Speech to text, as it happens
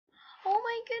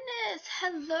my goodness!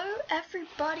 Hello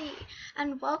everybody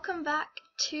and welcome back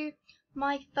to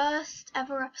my first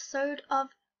ever episode of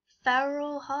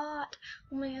Feral Heart.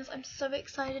 Oh my goodness, I'm so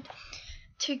excited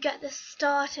to get this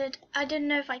started. I didn't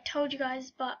know if I told you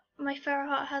guys, but my Feral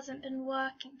Heart hasn't been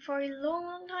working for a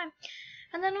long time.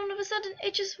 And then all of a sudden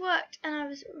it just worked and I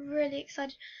was really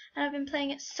excited and I've been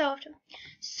playing it so often.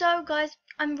 So guys,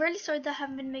 I'm really sorry that I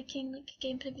haven't been making like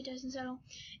gameplay videos in so long.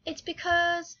 It's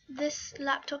because this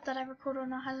laptop that I record on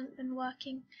now hasn't been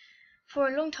working for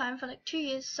a long time, for like 2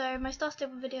 years. So my Star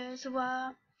Stable videos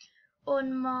were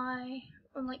on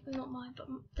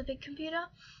the big computer.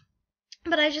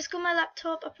 But I just got my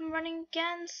laptop up and running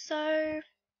again, so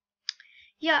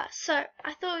yeah, so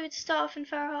I thought we would start off in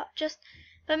Feral Heart just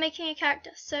by making a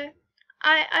character. So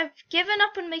I've given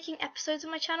up on making episodes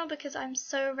on my channel because I'm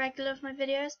so irregular with my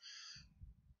videos.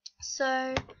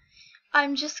 So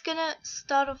I'm just gonna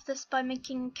start off this by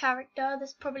making a character.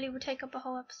 This probably will take up a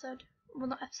whole episode. Well,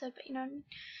 not episode, but you know what I mean.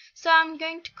 So I'm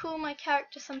going to call my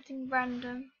character something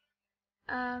random.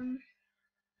 I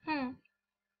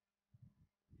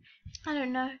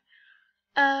don't know.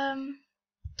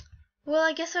 Well,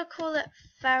 I guess I'll call it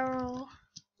Feral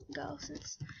Girl,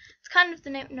 since it's kind of the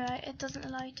name. No, it doesn't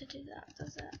allow you to do that,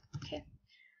 does it? Okay.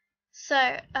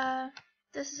 So,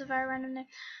 this is a very random name.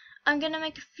 I'm gonna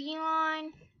make a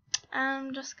feline, and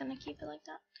I'm just gonna keep it like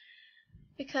that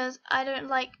because I don't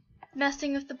like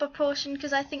messing with the proportion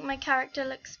because I think my character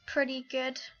looks pretty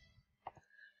good.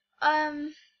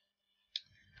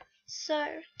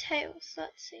 So tails.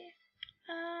 Let's see.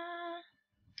 I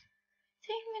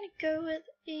think I'm gonna go with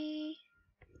a.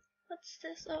 What's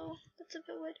this? Oh, that's a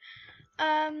bit weird.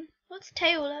 What's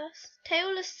tailless?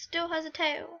 Tailless still has a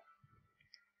tail.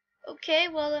 Okay,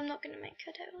 well I'm not gonna make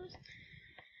her tailless.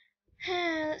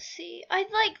 Let's see. I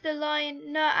like the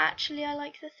lion. No, actually, I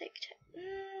like the thick tail.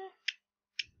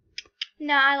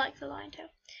 No, I like the lion tail.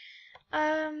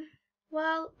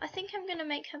 Well, I think I'm gonna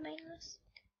make her maneless.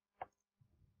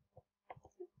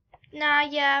 Nah,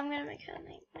 yeah, I'm gonna make her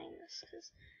maneless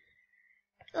because,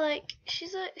 like,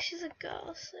 she's a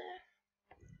girl, so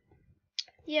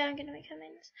yeah, I'm gonna make her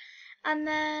maneless. And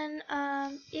then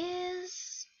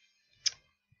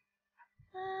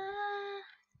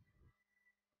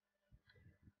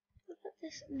look at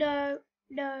this. No.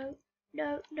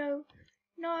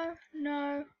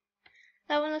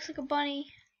 That one looks like a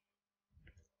bunny.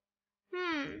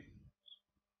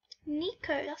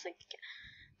 Nico,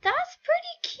 that's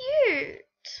pretty cute.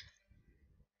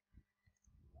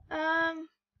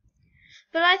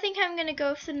 But I think I'm gonna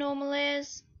go with the normal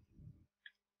ears.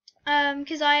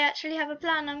 Because I actually have a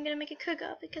plan. I'm gonna make a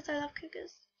cougar because I love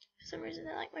cougars. For some reason,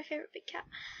 they're like my favorite big cat.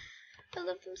 I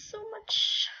love them so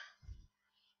much.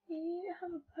 You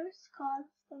have a postcard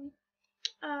of them.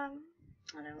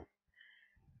 I know.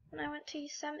 When I went to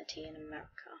Yosemite in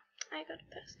America, I got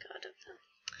a postcard of them.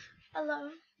 I love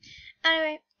them.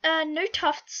 Anyway, no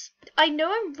tufts. I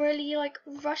know I'm really like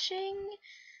rushing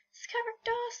this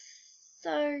character,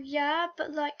 so yeah,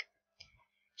 but like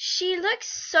she looks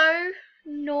so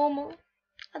normal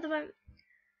at the moment.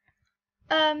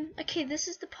 Okay, this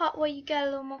is the part where you get a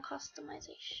little more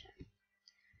customization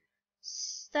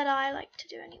that I like to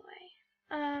do anyway.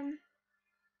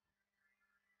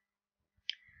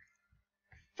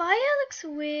 Fire looks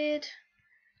weird.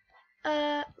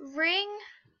 Ring,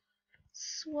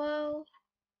 swirl.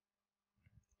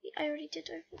 I already did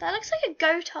over. That looks like a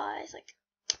goat eyes, like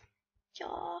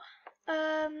yeah.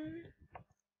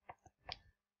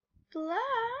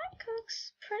 Black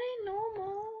looks pretty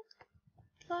normal,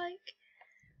 like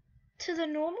to the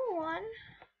normal one.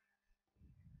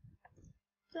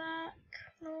 Black,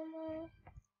 normal,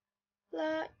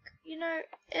 black. You know,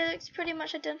 it looks pretty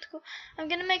much identical. I'm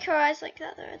gonna make her eyes like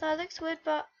that though. That looks weird,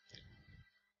 but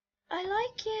I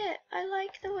like it. I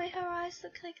like the way her eyes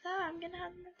look like that. I'm gonna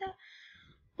have them like that.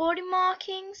 Body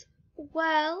markings.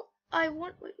 Well, I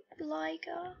want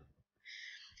Liger.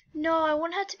 No, I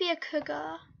want her to be a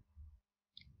cougar.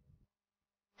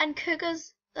 And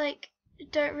cougars like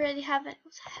don't really have it.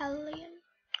 What's Hellion?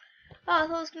 Oh, I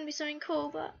thought it was gonna be something cool,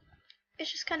 but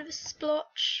it's just kind of a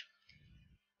splotch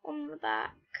on the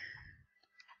back.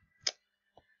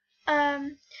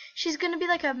 She's gonna be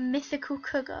like a mythical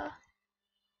cougar.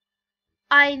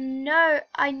 I know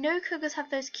cougars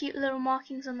have those cute little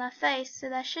markings on their face, so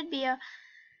there should be a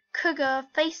cougar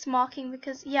face marking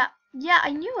because yeah,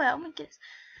 I knew it. Oh my goodness.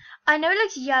 I know it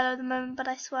looks yellow at the moment, but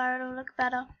I swear it'll look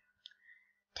better.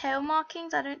 Tail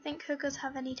markings? I don't think cougars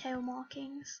have any tail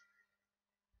markings.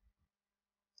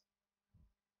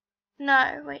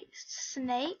 No, wait,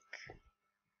 snake?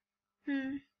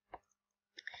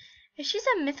 If she's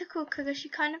a mythical cougar, she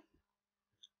kind of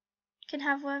can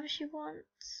have whatever she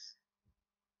wants.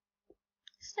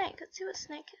 Snake, let's see what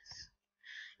Snake is.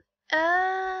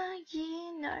 Yeah,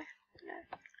 no.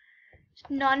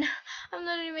 None. I'm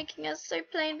literally making us so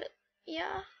plain, but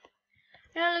yeah.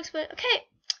 That looks weird. Okay,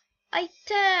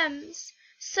 items.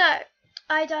 So,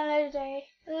 I downloaded a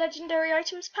legendary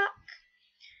items pack.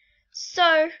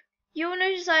 So, you'll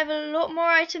notice I have a lot more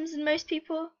items than most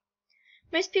people.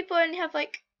 Most people only have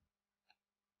like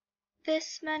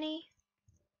this many.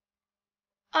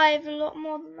 I have a lot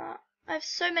more than that. I have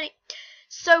so many.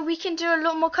 So we can do a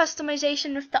lot more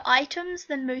customization with the items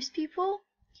than most people.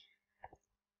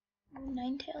 Oh,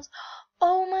 Ninetales.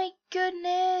 Oh my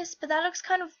goodness, but that looks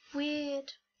kind of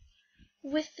weird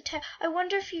with the tail. I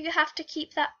wonder if you have to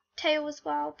keep that tail as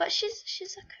well. But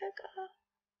she's a cougar.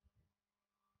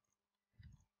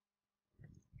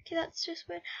 Okay, that's just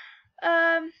weird.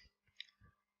 I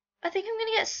think I'm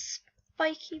gonna get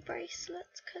spiky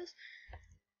bracelets because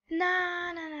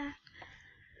nah.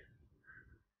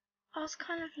 I was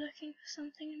kind of looking for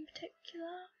something in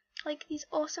particular, like these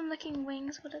awesome looking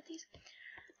wings. What are these?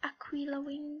 Aquila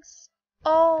wings.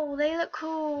 Oh, they look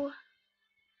cool.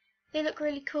 They look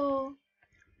really cool.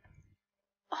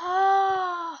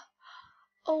 Oh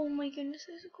my goodness,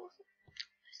 those look awesome.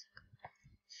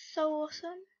 So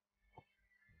awesome.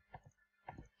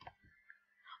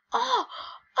 Oh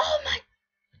my.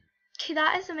 Okay,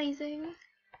 that is amazing.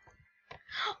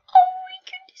 Oh my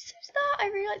goodness, who's that? I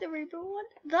really like the rainbow one.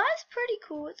 That is pretty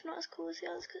cool. It's not as cool as the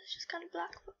others because it's just kind of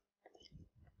black.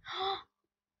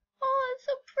 Oh, it's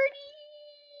so pretty.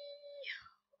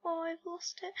 Oh, I've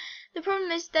lost it. The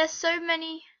problem is there's so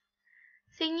many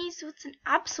thingies with an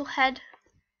Absol head.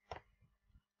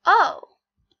 Oh,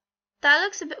 that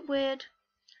looks a bit weird.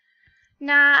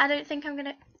 Nah, I don't think I'm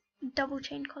gonna double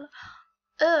chain collar.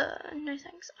 No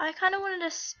thanks. I kind of wanted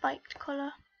a spiked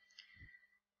collar.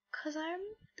 Cause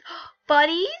I'm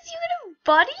buddies. You gonna have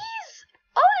buddies?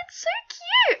 Oh, it's so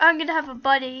cute. I'm gonna have a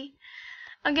buddy.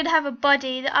 I'm gonna have a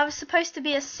buddy. That I was supposed to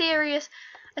be a serious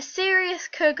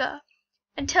cougar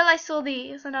until I saw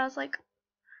these, and I was like,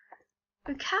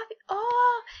 okay.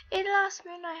 Oh, in Last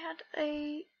Moon I had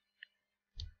a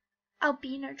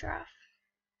albino giraffe.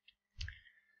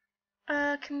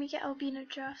 Can we get albino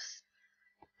giraffes?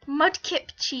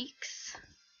 Mudkip cheeks.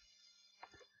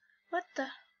 What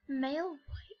the? Male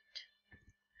white.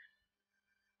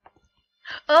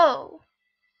 Oh,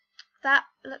 that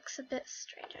looks a bit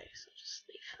strange. I guess I'll just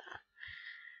leave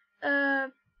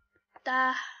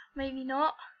that. Maybe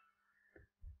not.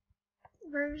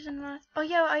 Rose and Mouth. Oh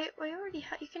yeah, I already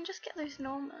have. You can just get those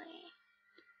normally.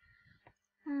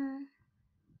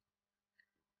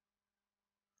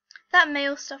 That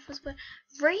male stuff was weird.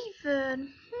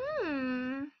 Raven.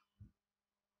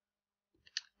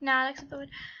 Nah, that's a bit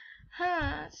weird.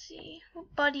 Let's see.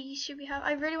 What buddies should we have?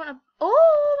 I really want to.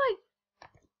 Oh my.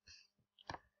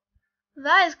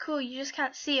 That is cool. You just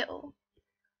can't see it all.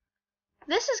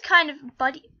 This is kind of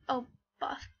buddy. Oh,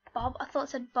 Bob. I thought it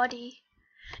said buddy.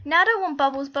 Now I don't want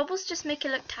bubbles. Bubbles just make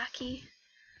it look tacky.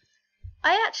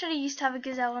 I actually used to have a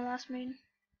gazelle on Last Moon.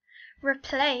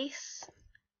 Replace.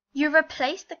 You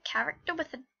replace the character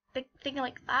with a big thing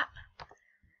like that?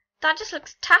 That just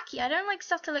looks tacky. I don't like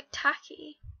stuff to look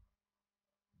tacky.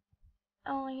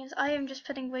 Oh my goodness, I am just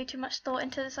putting way too much thought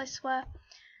into this, I swear.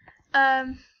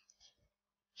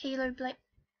 Halo Blade.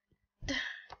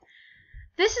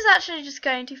 This is actually just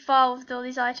going too far with all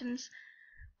these items.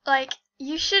 Like,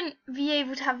 you shouldn't be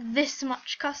able to have this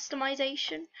much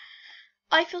customization.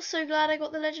 I feel so glad I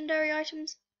got the legendary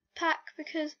items pack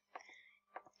because,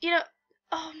 you know,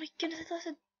 oh my goodness, that's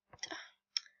a.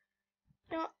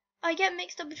 You know, I get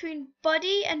mixed up between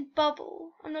Buddy and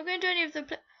Bubble. I'm not going to do any of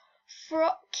the.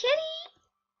 Kitty?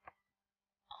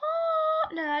 Oh,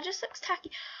 no, that just looks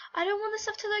tacky. I don't want the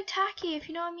stuff to look tacky, if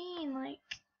you know what I mean.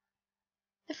 Like,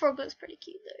 the frog looks pretty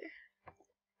cute though.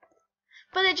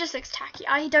 But it just looks tacky.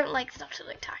 I don't like stuff to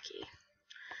look tacky.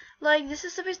 Like, this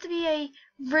is supposed to be a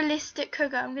realistic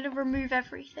cougar. I'm going to remove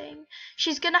everything.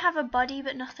 She's going to have a buddy,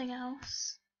 but nothing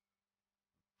else.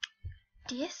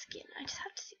 Deer skin. I just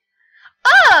have to see.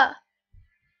 Ah!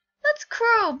 That's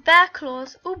cruel. Bear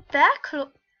claws. Oh, bear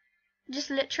claw. Just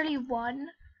literally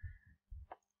one.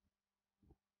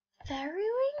 Fairy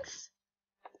wings?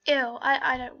 Ew,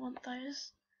 I don't want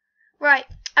those. Right.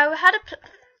 I had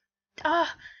a...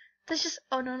 there's just...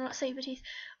 Oh, no, not saber teeth.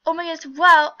 Oh my goodness.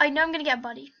 Well, I know I'm going to get a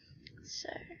buddy. So...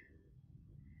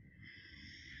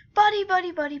 Buddy.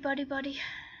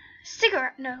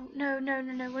 Cigarette. No.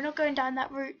 We're not going down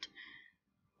that route.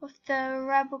 With the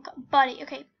rebel... Buddy.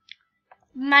 Okay.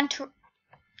 Manta...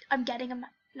 I'm getting a...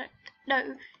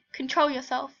 No. Control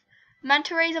yourself.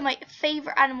 Manta rays are my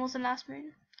favorite animals in Last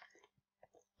Moon.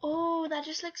 Oh, that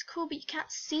just looks cool, but you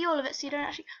can't see all of it, so you don't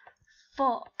actually.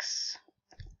 Fox.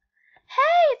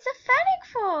 Hey, it's a fennec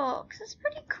fox. That's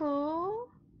pretty cool.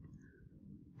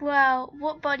 Well,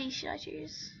 what body should I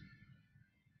choose?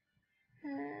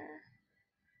 I'm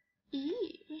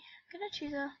gonna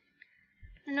choose a.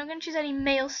 I'm not gonna choose any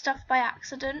male stuff by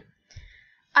accident.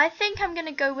 I think I'm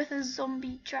gonna go with a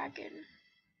zombie dragon.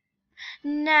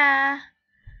 Nah.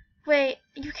 Wait,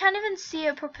 you can't even see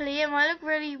it properly. It might look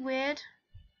really weird.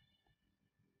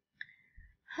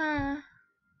 Huh.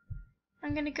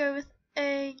 I'm gonna go with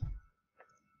a.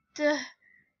 There's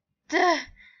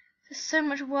so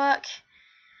much work.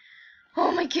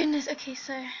 Oh my goodness. Okay,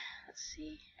 so let's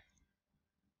see.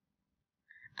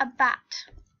 A bat.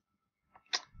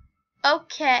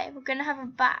 Okay, we're gonna have a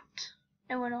bat.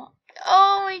 No, we're not.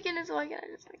 Oh my goodness, why can't I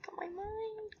just make up my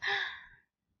mind?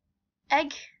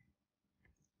 Egg.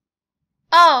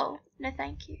 Oh, no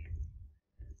thank you.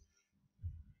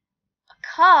 A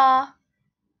car?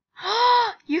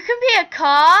 You can be a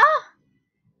car?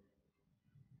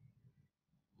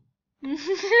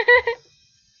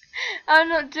 I'm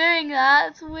not doing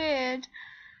that, it's weird.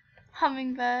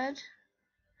 Hummingbird.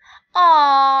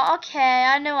 Oh, okay,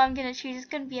 I know what I'm gonna choose. It's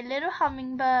gonna be a little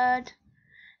hummingbird.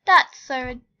 That's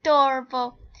so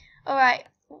adorable. Alright,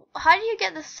 how do you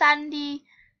get the sandy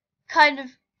kind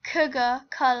of cougar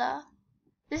colour?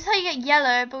 This is how you get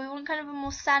yellow, but we want kind of a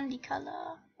more sandy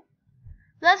colour.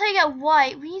 That's how you get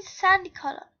white. We need sandy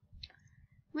colour.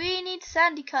 We need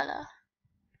sandy colour.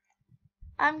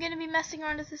 I'm gonna be messing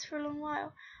around with this for a long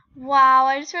while. Wow,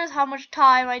 I just realized how much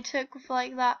time I took with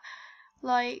like that,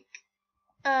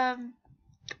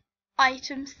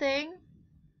 items thing.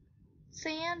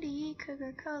 Sandy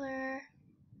cougar color.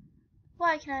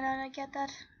 Why can I not get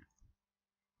that?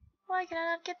 Why can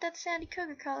I not get that sandy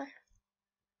cougar color?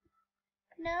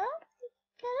 No?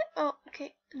 Get it? Oh,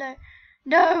 okay. No.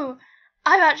 No!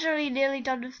 I'm actually nearly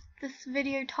done with this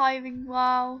video timing.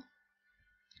 Wow.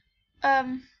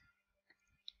 I've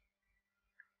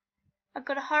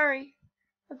gotta hurry.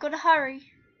 I've gotta hurry.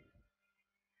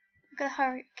 I've gotta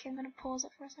hurry. Okay, I'm gonna pause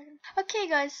it for a second. Okay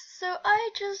guys, so I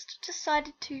just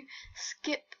decided to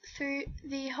skip through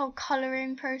the whole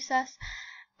colouring process,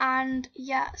 and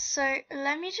yeah, so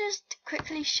let me just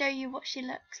quickly show you what she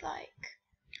looks like.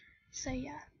 So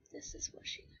yeah, this is what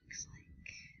she looks like.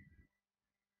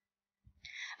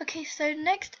 Okay, so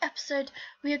next episode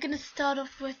we are going to start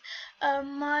off with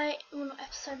not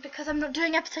episode, because I'm not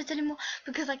doing episodes anymore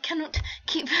because I cannot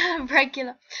keep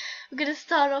regular. We're going to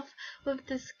start off with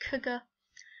this cougar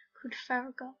called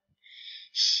Farragut.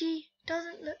 She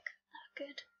doesn't look that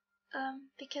good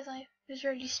because I was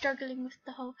really struggling with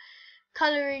the whole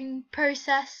colouring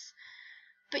process.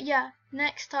 But yeah,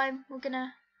 next time we're going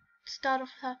to start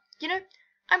off with her. You know,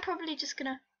 I'm probably just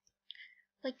going to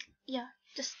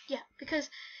because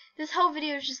this whole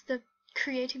video is just the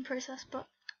creating process, but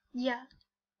yeah.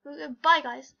 Bye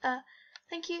guys.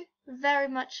 Thank you very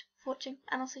much for watching,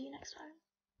 and I'll see you next time.